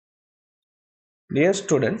Dear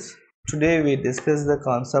students, today we discuss the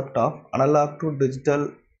concept of analog to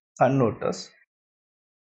digital converters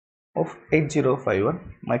of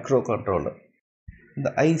 8051 microcontroller.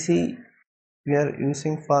 The IC we are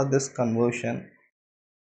using for this conversion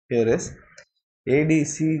here is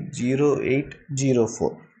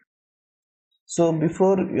ADC0804. So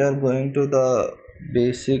before we are going to the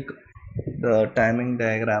basic the timing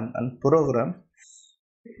diagram and program,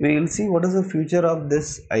 we will see what is the future of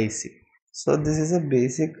this IC. So this is a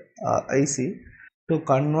basic IC to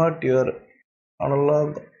analog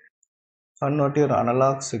convert your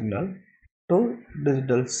analog signal to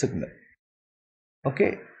digital signal.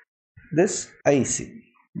 Okay, this IC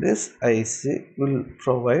will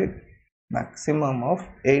provide maximum of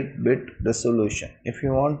 8-bit resolution. If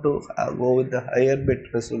you want to go with the higher bit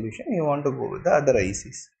resolution, you want to go with the other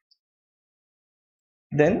ICs.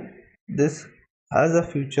 Then this has a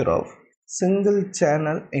feature of single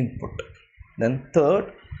channel input. Then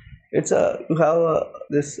third, it's a you have a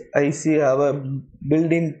this IC have a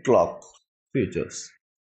built-in clock features.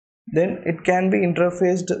 Then it can be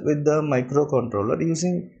interfaced with the microcontroller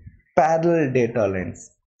using parallel data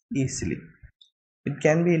lines easily. It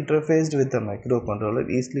can be interfaced with the microcontroller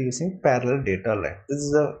easily using parallel data line. This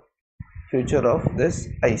is the feature of this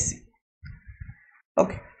IC.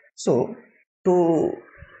 Okay, so to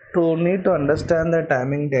need to understand the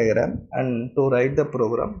timing diagram and to write the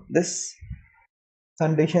program, this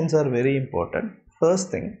conditions are very important. First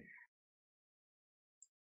thing,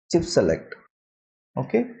 chip select.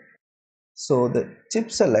 Okay, so the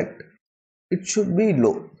chip select, it should be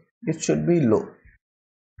low. It should be low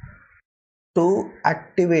to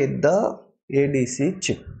activate the ADC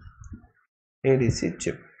chip. ADC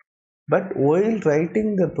chip. But while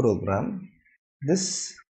writing the program,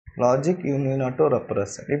 this logic you need not to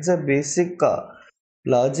represent. It's a basic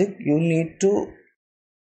logic you need to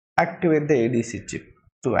activate the ADC chip.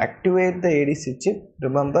 To activate the ADC chip,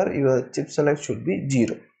 remember your chip select should be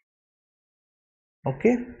 0.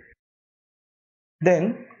 Okay.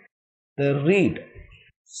 Then the read.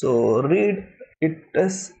 So read it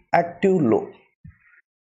is active low.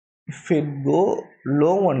 If it go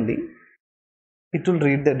low only, it will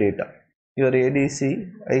read the data. Your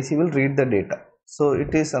ADC IC will read the data. So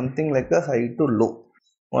it is something like a high to low.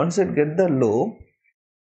 Once it get the low,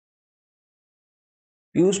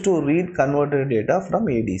 used to read converted data from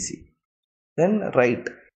ADC. Then write.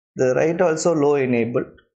 The write also low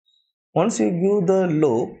enabled. Once you give the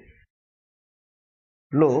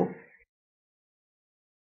low,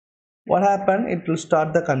 what happen? It will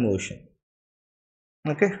start the conversion.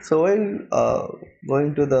 Okay, so while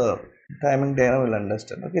going to the timing diagram, will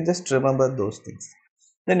understand. Okay, just remember those things.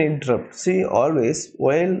 Then interrupt. See, always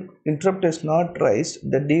while interrupt is not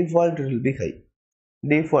raised, the default will be high.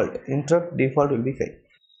 Interrupt default will be high.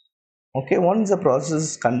 Okay, once the process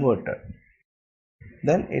is converted,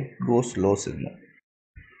 then it goes low signal.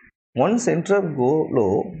 Once interrupt go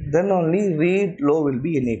low, then only read low will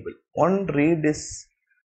be enabled. One read is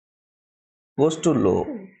goes to low,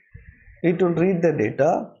 it will read the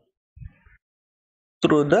data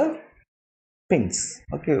through the pins.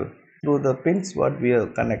 Okay, through the pins what we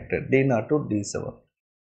have connected D0 to D7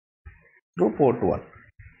 through port 1.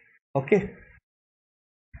 Okay,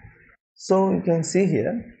 so you can see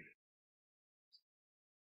here,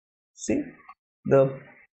 see the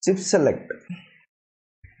chip select,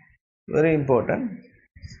 very important.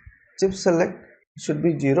 Chip select should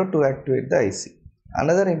be 0 to activate the IC.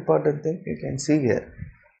 Another important thing you can see here,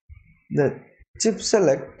 the chip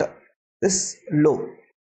select is low.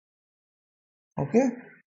 Okay,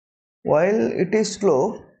 while it is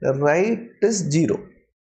low, the write is 0.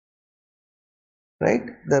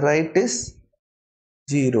 Right, the write is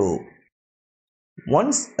 0.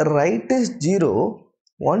 Once write is 0,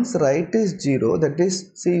 that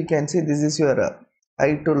is, see, you can see this is your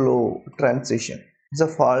high to low transition. It's a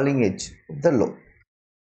falling edge of the low.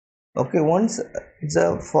 Okay, once it's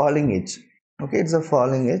a falling edge. Okay, it's a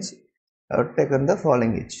falling edge. I've taken the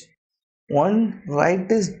falling edge. One write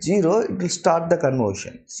is 0, it will start the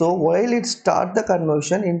conversion. So while it start the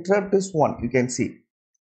conversion, interrupt is 1. You can see.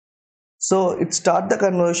 So it start the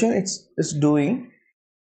conversion. It's doing.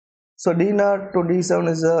 So D0 to D7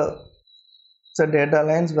 is a data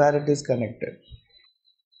lines where it is connected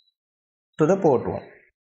to the port 1.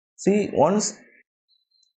 See, once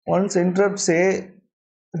interrupt say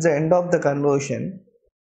it's the end of the conversion.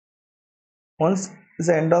 Once it's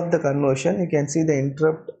the end of the conversion, you can see the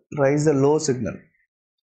interrupt rise the low signal.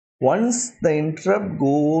 Once the interrupt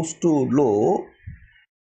goes to low,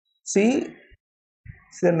 see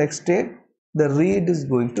the next state, the read is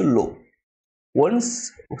going to low.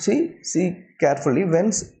 Once, see carefully,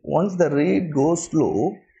 once the read goes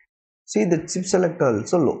low, see the chip select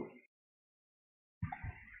also low.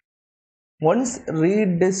 Once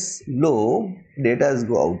read is low, data is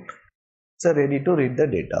go out. So ready to read the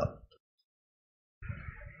data.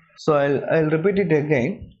 So I'll repeat it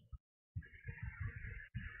again.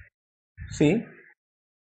 See,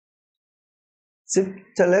 chip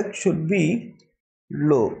select should be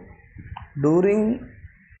low during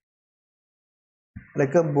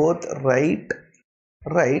like a both write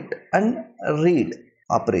and read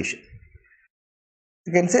operation.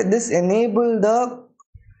 You can say this enable the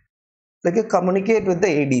like a communicate with the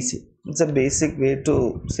ADC. It's a basic way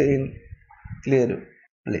to say in clearly.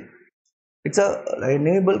 It's a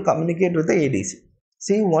enable communicate with the ADC.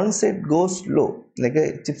 See, once it goes low, like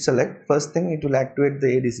a chip select, first thing it will activate the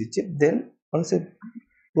ADC chip. Then once it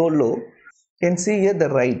go low, you can see here the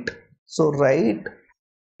write. So write,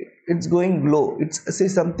 it's going low. It's see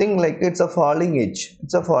something like it's a falling edge.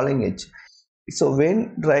 It's a falling edge. So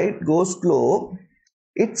when write goes low,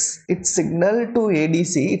 it's signal to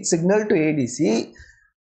ADC. It's signal to ADC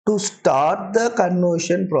to start the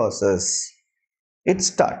conversion process. It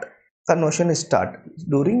start conversion is start.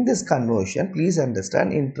 During this conversion, please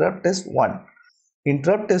understand, interrupt is 1.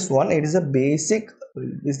 Interrupt is 1. It is a basic,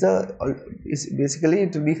 is basically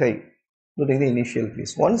it will be high during the initial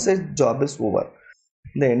phase. Once its job is over,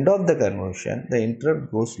 the end of the conversion, the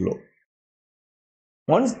interrupt goes low.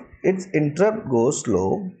 Once its interrupt goes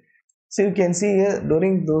low, so you can see here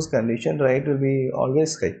during those conditions, right, will be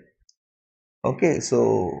always high. Okay,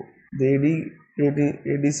 so the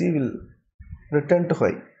ADC will return to high.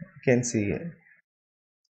 You can see here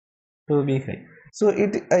to be high. So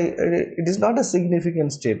it is not a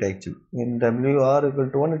significant state actually. In WR equal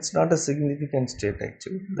to 1, it's not a significant state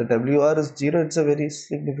actually. The WR is 0, it's a very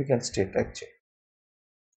significant state actually.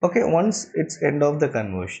 Okay, once it's end of the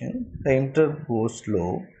conversion, the interrupt goes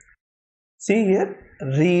low. See here,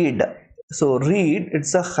 read. So read,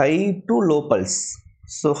 it's a high to low pulse.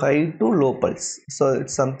 So high to low pulse. So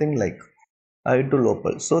it's something like high to low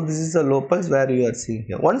pulse. So this is a low pulse where you are seeing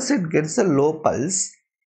here. Once it gets a low pulse,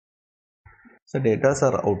 so data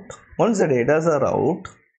are out. Once the data are out,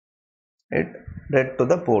 it read to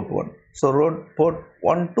the port 1. So port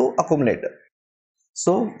 1 to accumulator.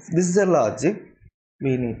 So this is the logic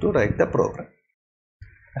we need to write the program.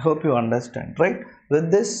 I hope you understand, right? With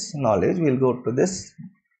this knowledge, we'll go to this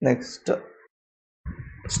next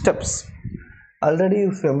steps. Already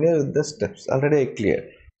you familiar with the steps. Already I cleared.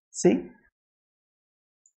 See,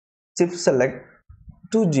 chip select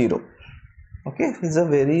to 0. Okay, it's a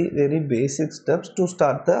very basic steps to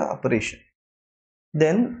start the operation.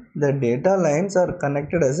 Then the data lines are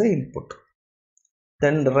connected as a input.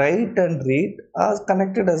 Then write and read are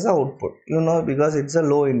connected as a output. You know, because it's a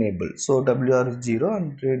low enable. So WR is 0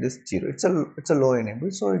 and read is 0. It's a low enable,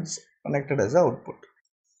 so it's connected as a output.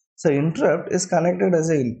 So interrupt is connected as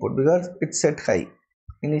a input because it's set high.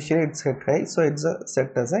 Initially it's set high, so it's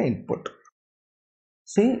set as an input.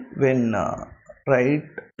 See, when write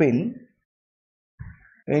pin,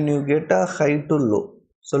 when you get a high to low,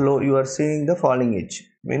 so low you are seeing the falling edge.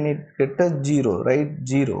 When it get a 0, right,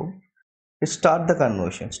 0, it start the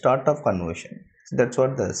conversion, start of conversion. So that's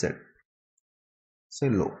what they said. Say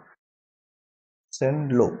low,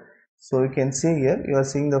 send low. So you can see here, you are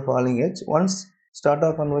seeing the falling edge. Once start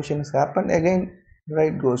of conversion has happened, again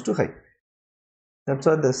right goes to high. That's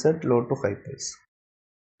what they said, low to high pace.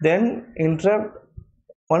 Then interrupt,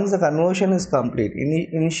 once the conversion is complete,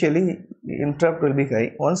 initially interrupt will be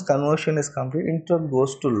high. Once conversion is complete, interrupt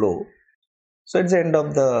goes to low. So it's the end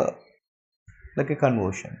of the like a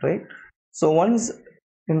conversion, right? So once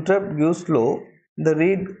interrupt goes low, the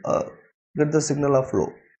read get the signal of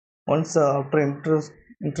low. Once after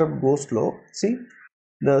interrupt goes low, see,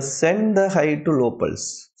 the send the high to low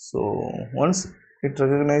pulse. So once it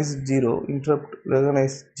recognizes 0, interrupt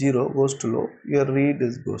recognize 0, goes to low, your read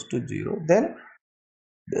is goes to 0. Then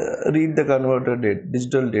read the converted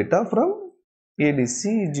digital data from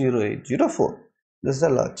ADC0804. This is the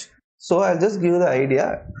logic. So I'll just give you the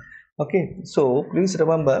idea. Okay, so please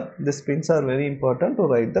remember these pins are very important to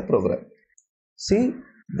write the program. See,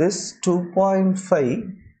 this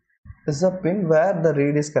 2.5 is a pin where the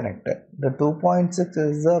read is connected. The 2.6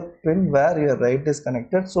 is a pin where your write is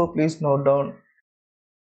connected. So please note down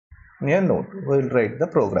in your note. We'll write the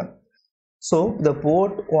program. So the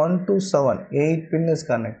port 1 to 7, 8 pin is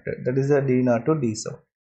connected. That is a D0 to D7.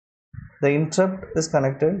 The interrupt is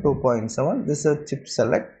connected 2.7. This is a chip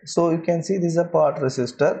select. So you can see this is a part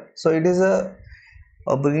resistor. So it is a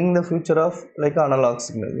bringing the future of like analog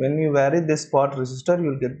signal. When you vary this part resistor, you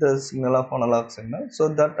will get the signal of analog signal. So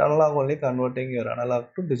that analog only converting your analog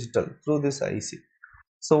to digital through this IC.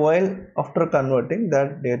 So while after converting,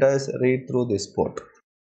 that data is read through this port.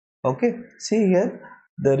 Okay, see here,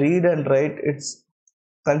 the read and write, it's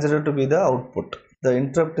considered to be the output. The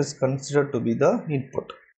interrupt is considered to be the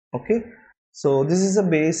input. Okay, so this is a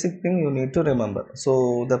basic thing you need to remember.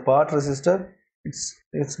 So the part resistor,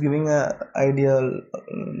 it's giving a ideal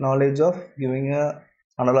knowledge of giving a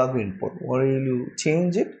analog input. While you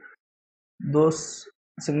change it, those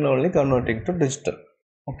signal only converting to digital.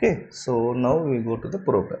 Okay, so now we go to the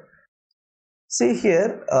program. See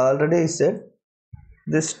here, already I said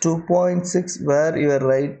this 2.6 where your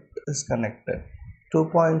write is connected,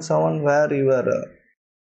 2.7 where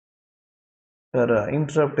your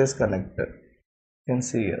interrupt is connected. You can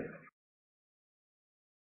see here.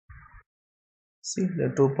 See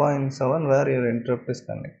the 2.7 where your interrupt is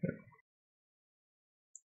connected.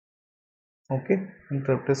 Okay,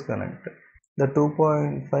 interrupt is connected. The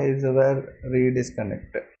 2.5 is where read is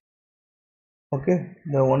connected. Okay,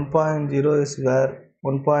 the 1.0 is where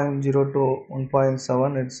 1.0 to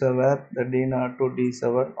 1.7, it's where the D0 to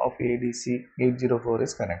D7 of ADC0804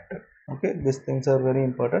 is connected. Okay, these things are very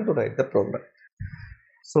important to write the program.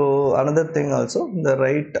 So another thing also, the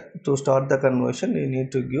write, to start the conversion you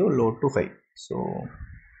need to give low to high. So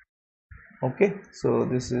okay, so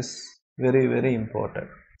this is very important.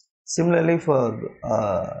 Similarly for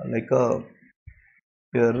like a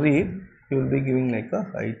your read, you will be giving like a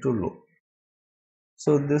high to low.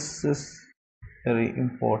 So this is very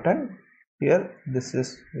important. Here this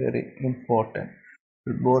is very important,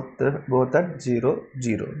 both at 0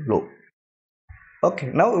 0 low.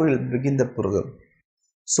 Okay, now we will begin the program.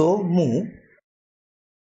 So move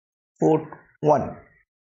port 1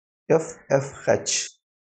 FFH.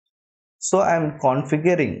 So I am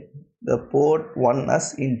configuring the port 1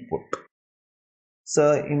 as input.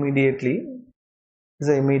 So immediately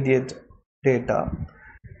the immediate data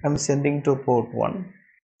I'm sending to port 1.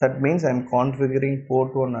 That means I'm configuring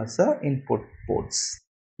port 1 as a input ports.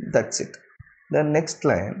 That's it. The next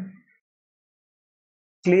line,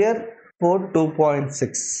 clear port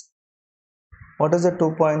 2.6. What is the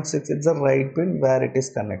 2.6? It's a write pin where it is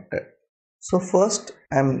connected. So first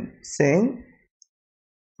I'm saying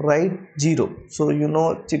write 0. So you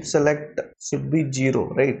know chip select should be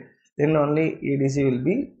 0, right? Then only ADC will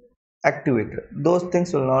be activated. Those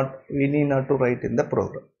things will not, we need not to write in the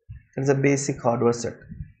program. It's a basic hardware set.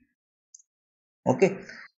 Okay,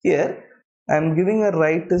 here I am giving a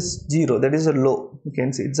write is 0, that is a low. You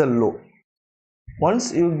can see it's a low.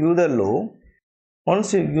 Once you give the low,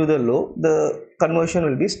 the conversion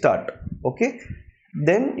will be start. Okay,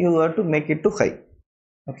 then you have to make it to high.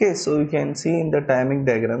 Okay, so you can see in the timing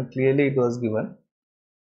diagram clearly it was given.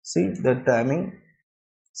 See the timing,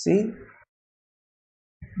 see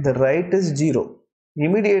the write is 0,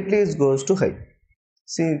 immediately it goes to high.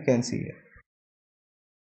 See, you can see here,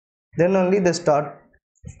 then only the start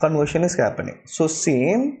conversion is happening. So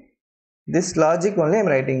same this logic only I am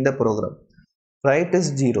writing the program. Write is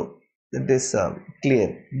 0, that is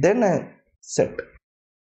clear, then I set.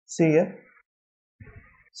 See here,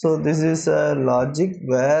 so this is a logic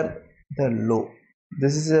where the low,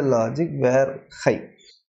 this is a logic where high.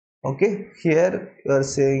 Okay, here you are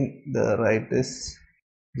saying the write is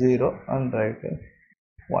 0 and write is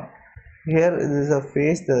 1. Here this is a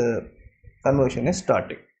phase, the conversion is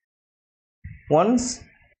starting. Once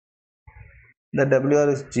the WR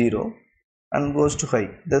is 0 and goes to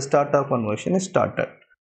high, the start of conversion is started.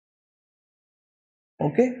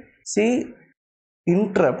 Okay, see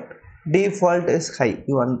interrupt default is high,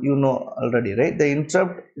 you know already, right? The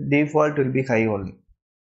interrupt default will be high only.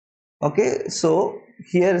 Okay, so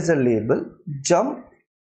here is a label jump.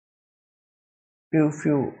 If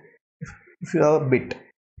you have a bit,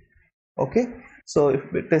 okay, so if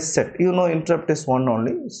it is set, you know interrupt is 1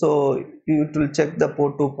 only, so you will check the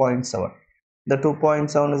port 2.7. The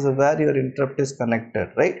 2.7 is where your interrupt is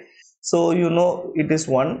connected, right? So you know it is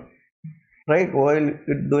 1, right? While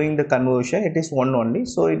doing the conversion it is 1 only,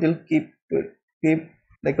 so it will keep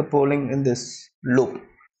like a polling in this loop.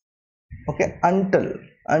 Okay,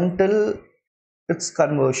 until its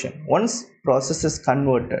conversion. Once process is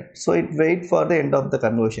converted, so it wait for the end of the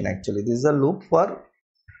conversion. Actually this is a loop for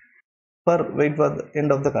wait for the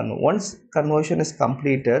end of the conversion. Once conversion is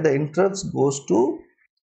completed, the interrupts goes to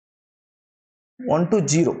 1 to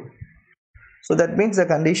 0. So that means the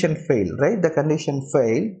condition failed, right? The condition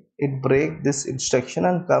failed, it break this instruction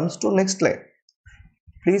and comes to next line.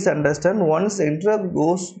 Please understand, once interrupt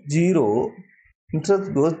goes 0,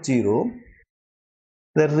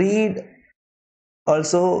 the read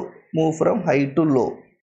also move from high to low.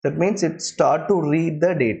 That means it start to read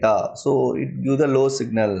the data, so it give the low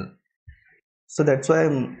signal. So that's why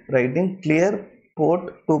I'm writing clear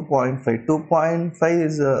port 2.5. 2.5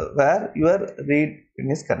 is where your read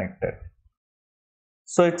pin is connected.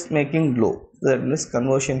 So it's making low. That means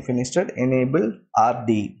conversion finished at enable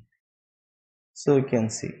RD. So you can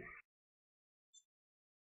see.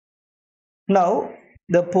 Now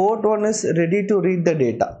the port 1 is ready to read the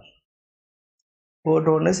data. Port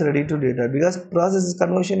 1 is ready to data because process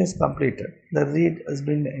conversion is completed. The read has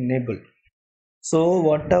been enabled. So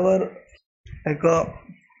whatever echo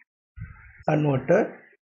converted,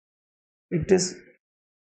 it is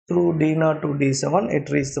through D0 to D7, it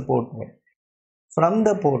reaches the port 1. From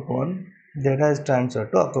the port 1, data is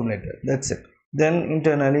transferred to accumulator. That's it. Then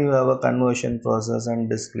internally you have a conversion process and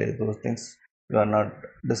display. Those things we are not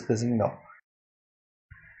discussing now.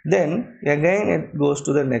 Then again it goes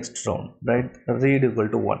to the next round, right? Read equal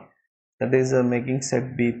to 1. That is making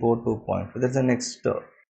set B port 2.5. That's the next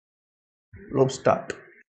loop start.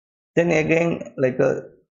 Then again like a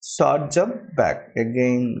short jump back.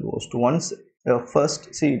 Again goes to once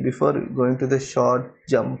first see before going to the short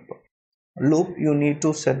jump loop you need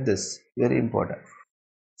to set this, very important.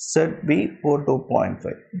 Set B port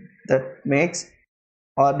 2.5. That makes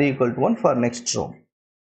RD equal to 1 for next row.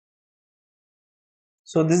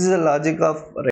 So this is the logic of